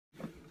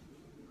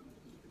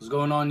What's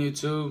going on,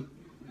 YouTube?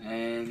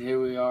 And here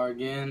we are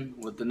again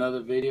with another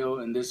video,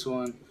 and this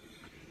one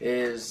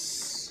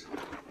is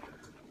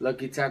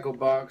Lucky Tackle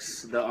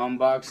Box, the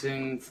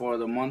unboxing for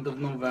the month of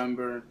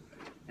November,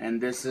 and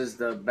this is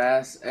the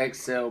Bass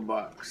XL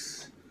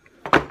box.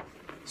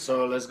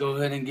 So let's go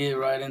ahead and get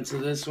right into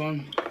this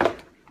one.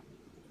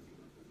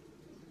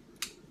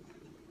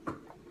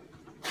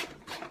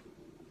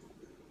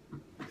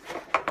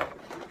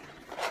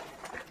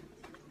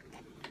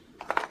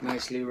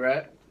 Nicely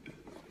wrapped.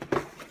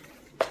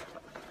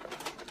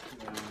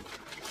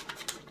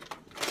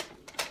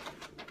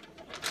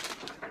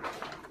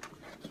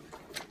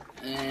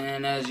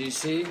 And as you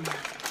see,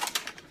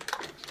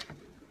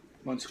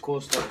 bunch of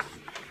cool stuff.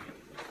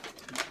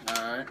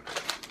 Alright.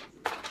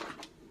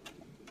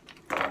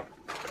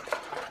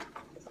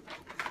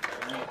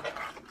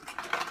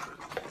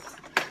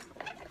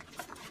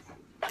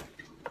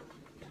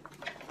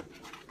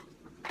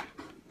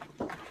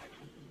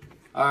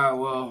 Alright,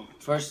 well,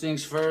 first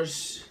things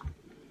first,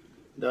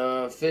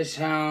 the Fish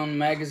Hound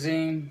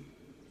magazine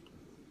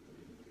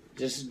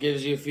just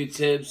gives you a few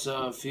tips,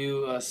 a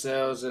few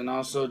sales, and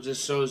also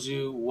just shows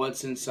you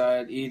what's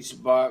inside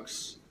each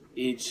box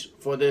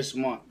for this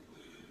month.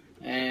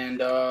 And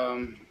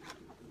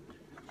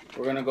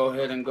we're gonna go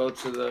ahead and go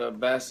to the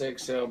Bass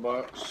XL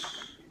box.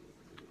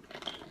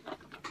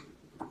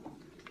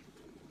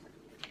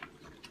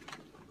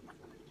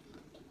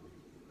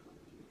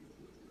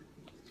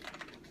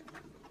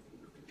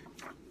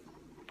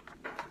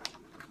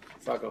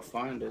 If I can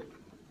find it.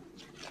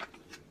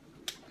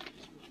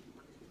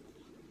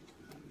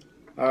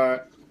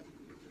 Alright,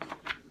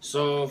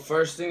 so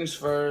first things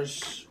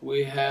first,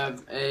 we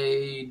have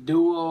a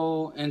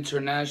Duo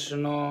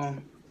International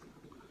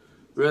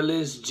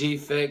Realis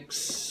G-Fix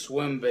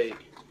swim bait.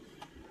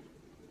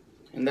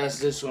 And that's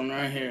this one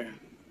right here.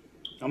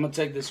 I'm going to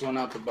take this one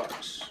out the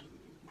box.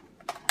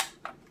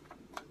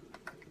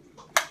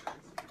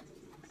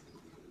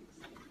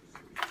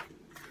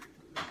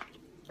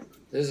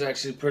 This is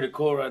actually pretty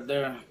cool right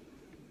there.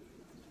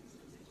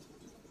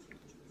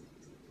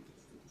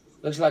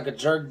 Looks like a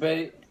jerk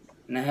bait,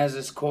 and it has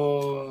this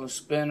cool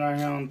spin right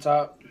here on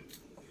top.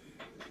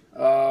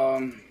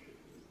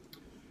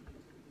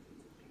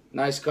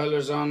 Nice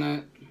colors on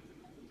it.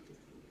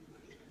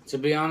 To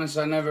be honest,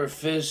 I never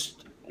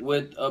fished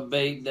with a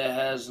bait that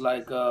has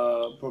like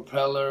a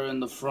propeller in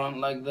the front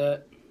like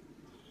that.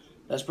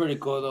 That's pretty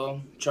cool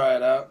though. Try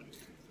it out.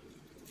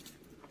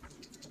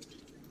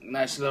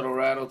 Nice little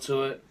rattle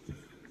to it.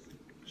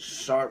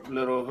 Sharp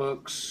little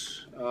hooks.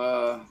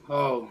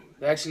 Oh,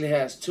 it actually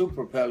has two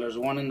propellers,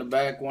 one in the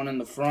back, one in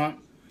the front.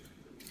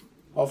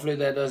 Hopefully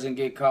that doesn't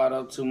get caught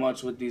up too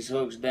much with these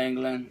hooks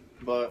dangling,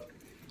 but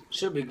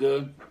should be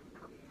good.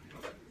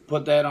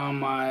 Put that on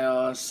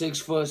my 6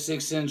 foot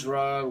 6 inch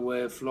rod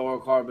with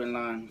fluorocarbon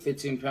line,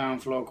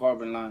 15-pound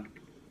fluorocarbon line.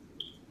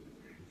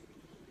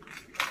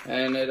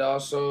 And it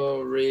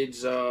also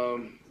reads,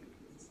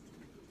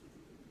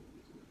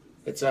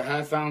 it's a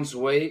 1/2 ounce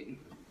weight.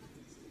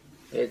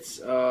 It's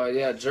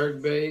yeah,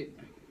 jerk bait.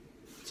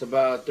 It's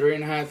about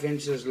 3.5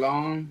 inches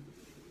long,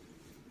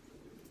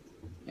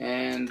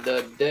 and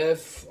the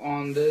depth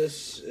on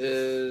this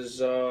is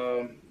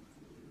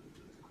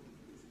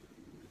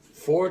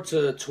 4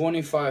 to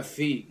 25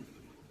 feet.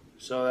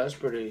 So that's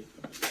pretty,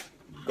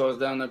 goes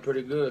down there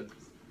pretty good.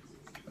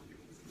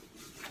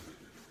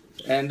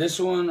 And this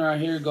one right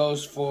here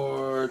goes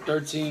for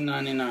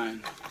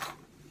 $13.99.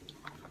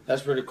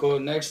 That's pretty cool.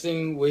 Next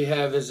thing we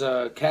have is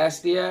a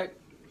Castaic.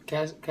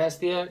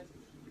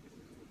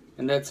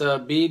 And that's a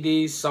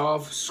BD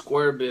soft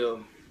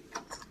squarebill.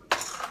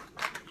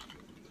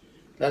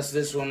 That's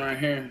this one right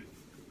here.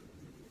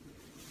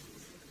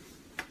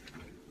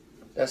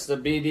 That's the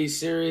BD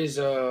series.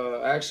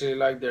 I actually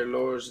like their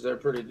lures. They're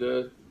pretty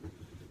good.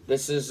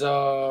 This is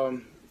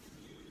BD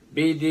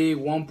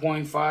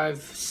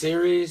 1.5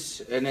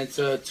 series, and it's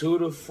a 2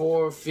 to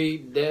 4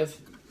 feet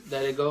depth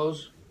that it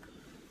goes.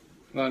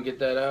 I'm gonna get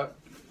that out.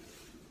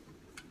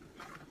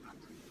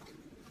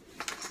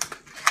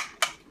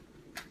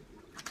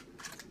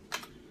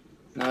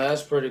 Now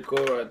that's pretty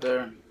cool right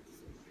there.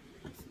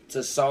 It's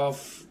a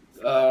soft,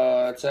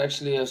 it's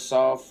actually a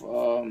soft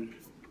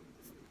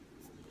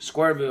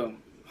squarebill,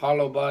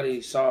 hollow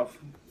body soft.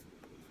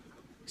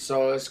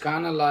 So it's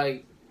kind of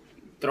like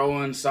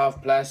throwing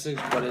soft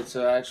plastics, but it's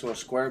an actual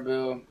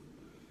squarebill.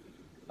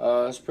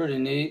 It's pretty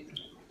neat.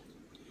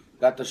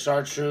 Got the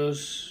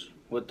chartreuse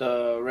with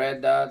the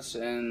red dots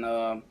and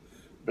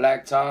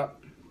black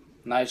top.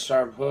 Nice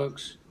sharp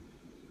hooks.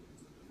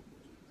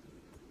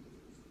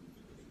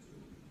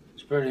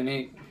 Pretty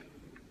neat.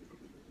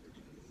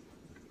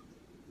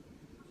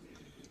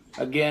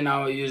 Again, I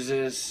will use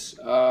this.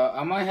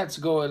 I might have to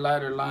go with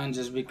lighter line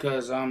just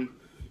because I'm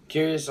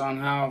curious on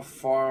how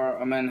far,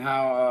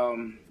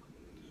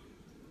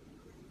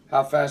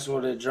 how fast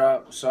would it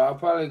drop. So I'll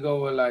probably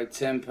go with like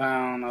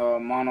 10-pound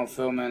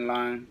monofilament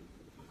line,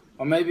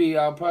 or maybe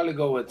I'll probably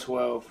go with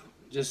 12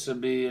 just to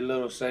be a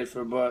little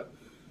safer. But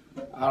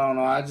I don't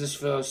know. I just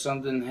feel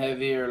something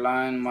heavier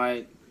line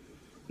might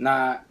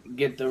not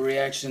get the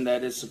reaction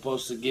that it's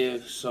supposed to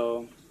give.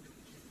 So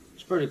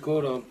it's pretty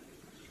cool though.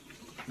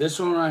 This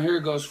one right here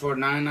goes for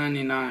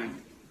 $9.99.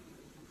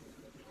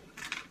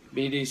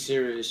 BD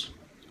series.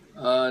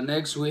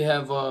 Next we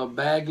have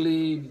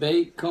Bagley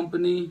Bait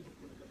Company,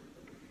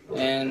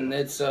 and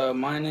it's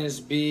mine is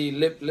B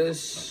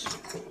Lipless.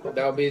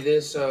 That'll be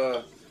this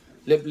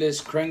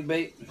lipless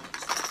crankbait.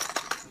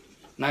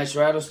 Nice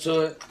rattles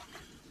to it.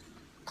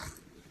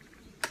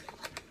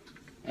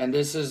 And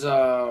this is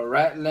a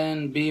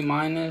Ratland B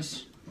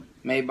minus,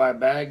 made by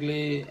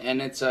Bagley,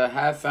 and it's a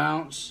 1/2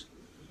 ounce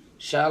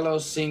shallow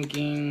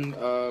sinking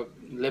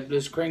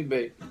lipless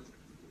crankbait.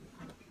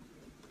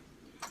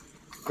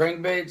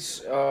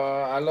 Crankbaits,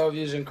 I love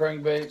using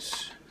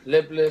crankbaits.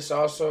 Lipless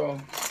also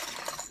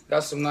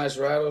got some nice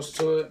rattles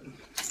to it.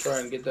 Try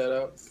and get that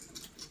up.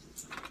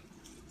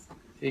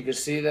 You can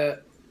see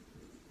that.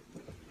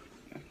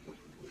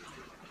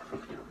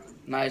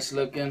 Nice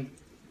looking.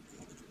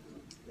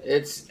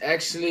 It's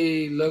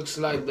actually looks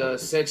like the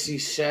sexy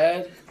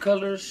shad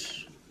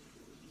colors.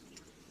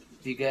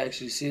 You can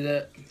actually see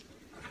that.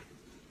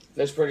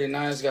 That's pretty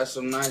nice. Got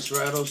some nice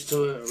rattles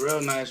to it.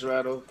 Real nice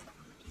rattle.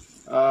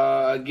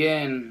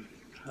 Again,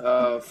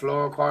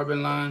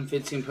 fluorocarbon line,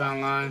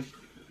 15-pound line.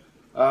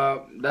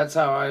 That's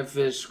how I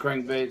fish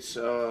crankbaits,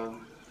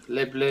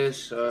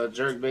 lipless,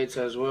 jerk baits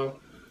as well.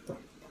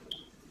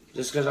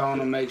 Just because I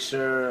want to make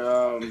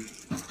sure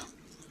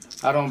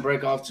I don't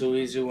break off too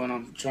easy when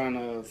I'm trying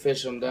to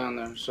fish them down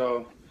there.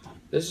 So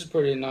this is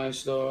pretty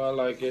nice though. I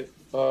like it.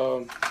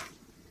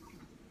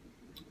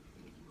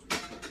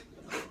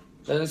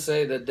 Doesn't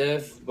say the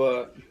depth,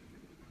 but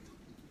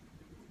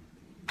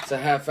it's a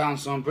 1/2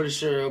 ounce, so I'm pretty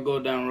sure it'll go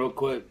down real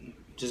quick.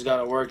 Just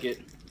gotta work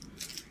it.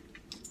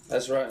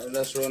 That's right.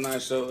 That's real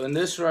nice. So, and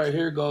this right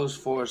here goes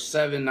for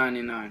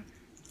 $7.99.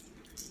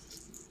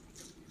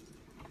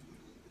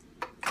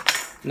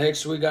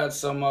 Next, we got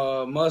some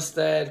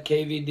Mustad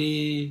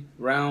KVD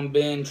round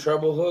bend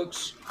treble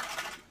hooks.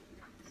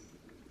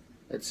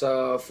 It's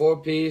a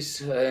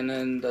 4-piece, and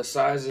then the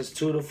size is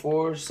 2 to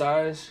 4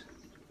 size.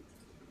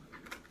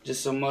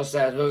 Just some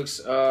Mustad hooks.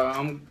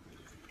 I'm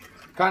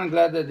kind of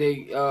glad that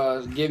they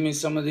give me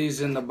some of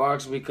these in the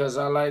box, because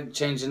I like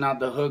changing out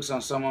the hooks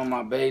on some of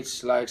my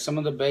baits. Like some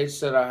of the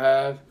baits that I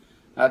have,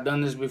 I've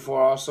done this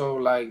before also,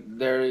 like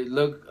they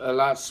look a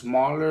lot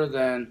smaller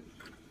than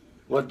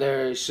what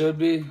they should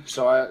be,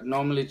 so I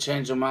normally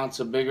change them out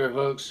to bigger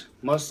hooks.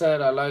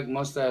 Mustad, I like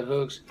Mustad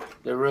hooks.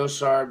 They're real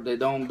sharp. They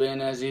don't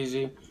bend as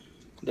easy.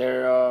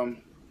 They're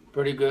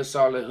pretty good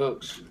solid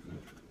hooks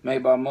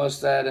made by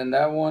Mustad, and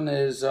that one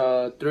is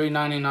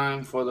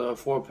 $3.99 for the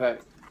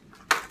 4-pack.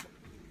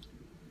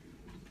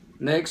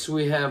 Next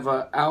we have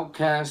a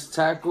Outkast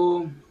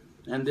tackle,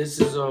 and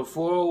this is a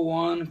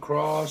 401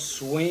 Craw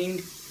swing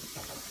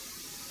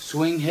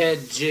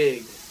head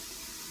jig,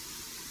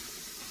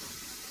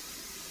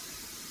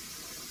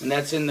 and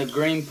that's in the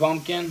green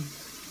pumpkin.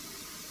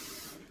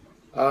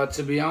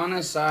 To be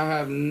honest, I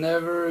have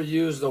never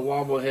used the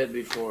wobble head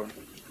before,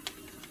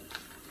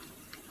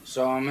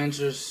 so I'm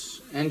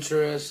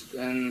interested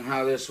in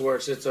how this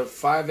works. It's a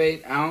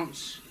 5/8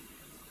 ounce.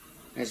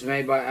 It's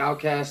made by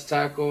Outkast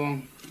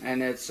Tackle,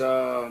 and it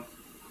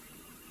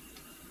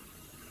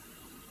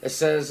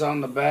says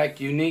on the back,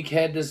 unique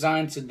head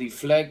designed to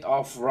deflect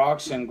off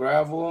rocks and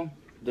gravel,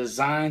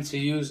 designed to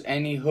use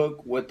any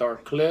hook with our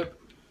clip,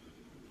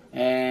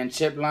 and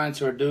chip line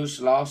to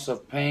reduce loss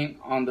of paint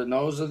on the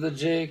nose of the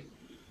jig,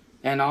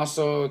 and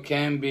also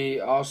can be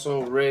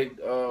also rigged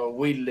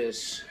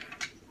weedless.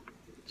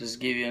 Just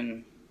give you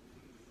a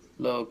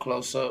little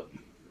close up.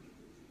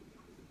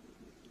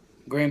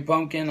 Green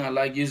pumpkin, I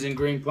like using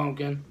green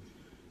pumpkin.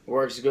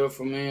 Works good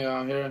for me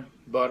out here.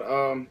 But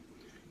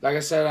like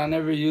I said, I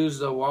never used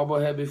the wobble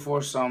head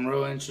before, so I'm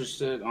real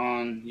interested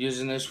on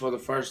using this for the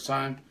first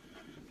time.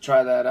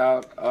 Try that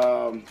out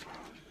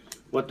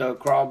with the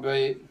craw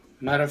bait.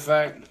 Matter of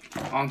fact,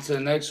 on to the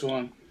next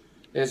one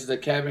is the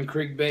Cabin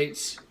Creek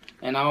baits,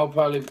 and I'll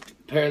probably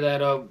pair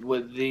that up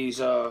with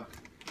these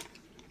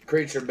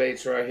creature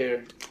baits right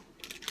here.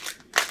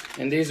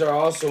 And these are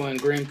also in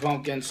green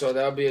pumpkin, so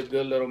that'll be a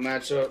good little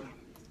matchup.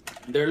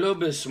 They're a little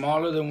bit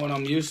smaller than what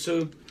I'm used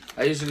to.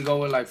 I usually go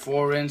with like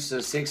 4-inch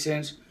to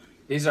 6-inch.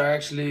 These are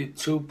actually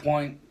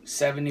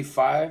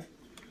 2.75.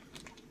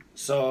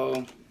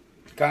 So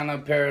kind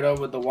of pair it up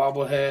with the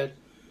wobble head.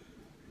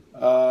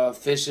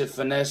 Fish it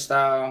finesse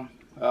style.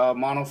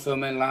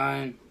 Monofilament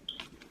line.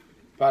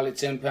 Probably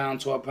 10-pound,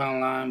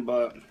 12-pound line.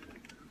 But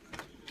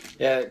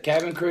yeah,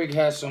 Cabin Creek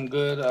has some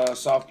good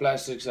soft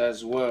plastics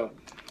as well.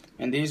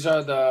 And these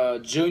are the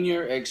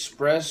Junior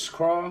Express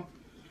Craw.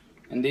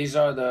 And these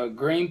are the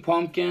green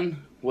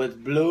pumpkin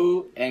with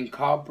blue and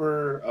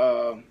copper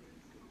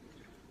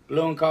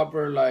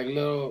like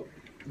little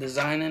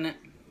design in it.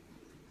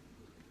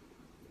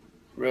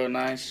 Real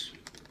nice.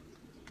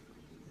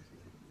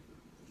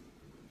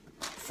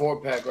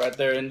 4-pack right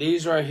there. And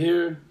these right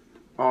here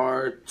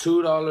are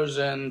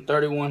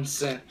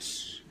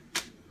 $2.31.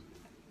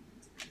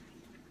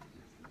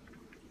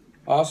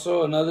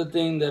 Also, another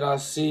thing that I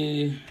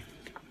see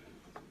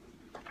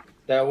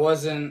that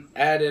wasn't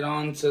added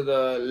onto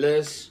the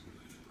list,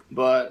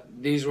 but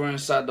these were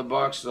inside the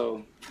box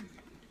though.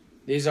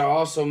 These are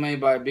also made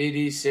by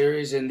BD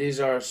Series, and these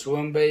are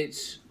swim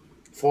baits,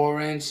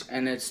 4-inch,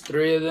 and it's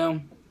 3 of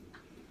them.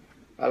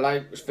 I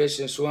like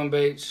fishing swim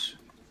baits.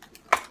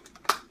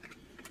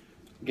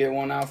 Get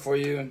one out for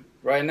you.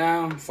 Right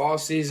now, fall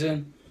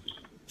season,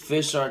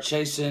 fish are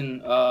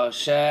chasing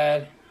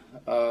shad,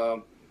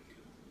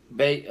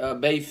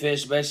 bait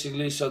fish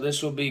basically. So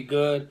this will be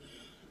good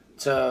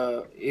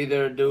to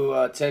either do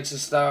a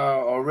Texas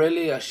style, or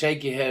really a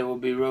shaky head will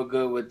be real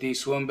good with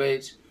these swim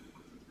baits.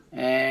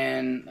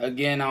 And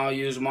again, I'll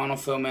use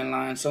monofilament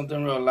inline,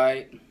 something real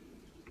light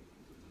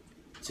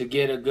to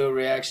get a good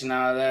reaction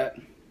out of that.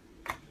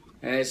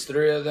 And it's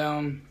 3 of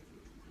them.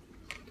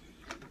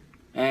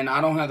 And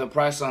I don't have the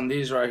price on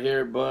these right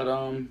here, but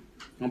I'm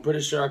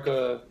pretty sure I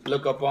could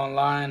look up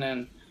online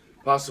and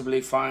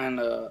possibly find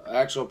an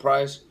actual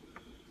price.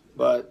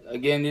 But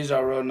again, these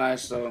are real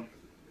nice though.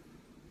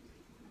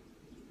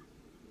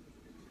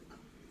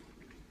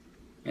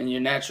 And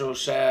your natural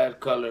shad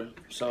color,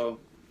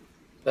 so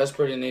that's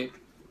pretty neat.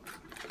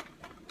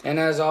 And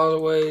as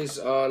always,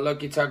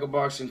 Lucky Tackle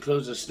Box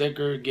includes a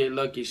sticker, Get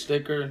Lucky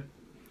sticker,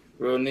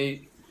 real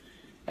neat.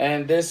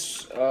 And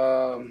this,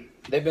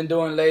 they've been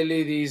doing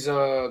lately these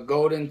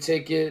golden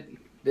ticket.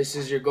 This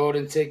is your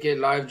golden ticket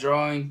live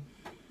drawing,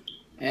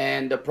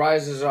 and the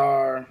prizes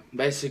are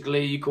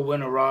basically you could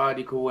win a rod,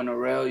 you could win a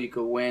rail, you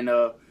could win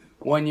a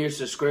 1-year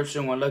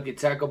subscription with Lucky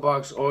Tackle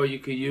Box, or you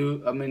could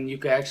you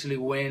could actually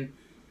win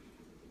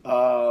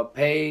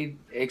paid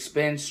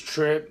expense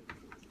trip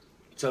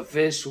to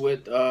fish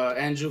with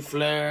Andrew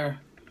Flair,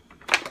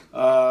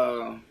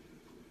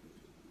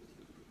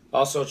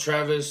 also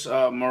Travis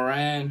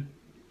Moran,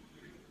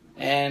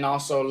 and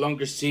also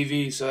Lunkers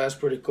TV. So that's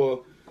pretty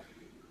cool.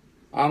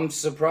 I'm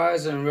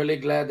surprised and really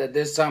glad that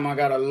this time I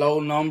got a low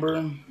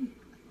number.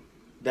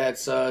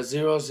 That's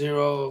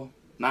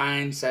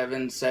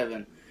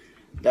 00977.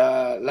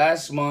 The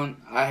last month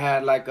I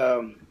had like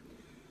a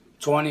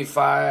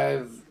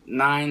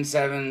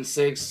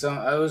 25976. It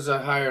was a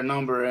higher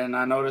number, and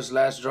I noticed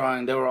last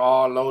drawing they were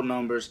all low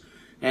numbers.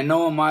 And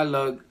knowing my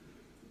luck,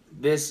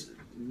 this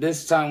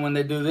time when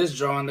they do this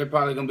drawing, they're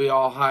probably gonna be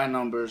all high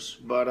numbers.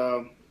 But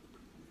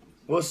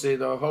we'll see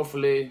though.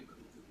 Hopefully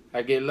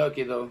I get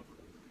lucky though.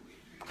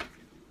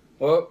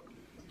 Well,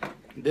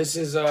 this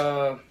is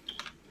gonna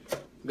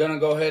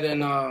go ahead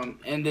and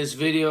end this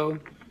video.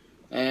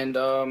 And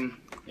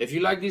if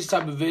you like these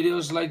type of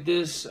videos like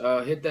this,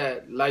 hit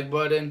that like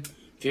button.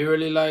 If you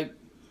really like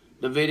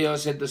the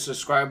videos, hit the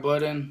subscribe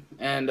button.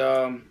 And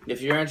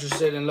if you're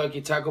interested in Lucky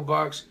Tackle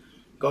Box,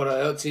 go to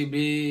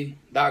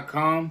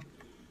ltb.com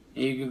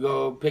and you can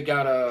go pick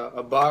out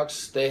a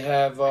box. They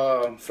have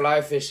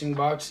fly fishing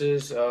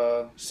boxes,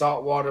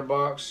 saltwater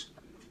box,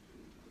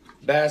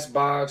 bass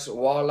box,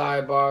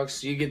 walleye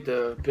box. You get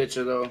the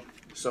picture though.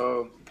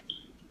 So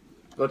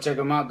go check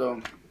them out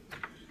though.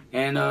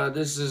 And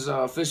this is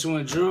Fishing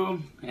with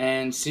Drew,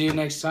 and see you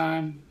next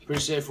time.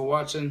 Appreciate it for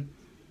watching.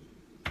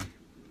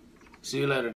 See you later.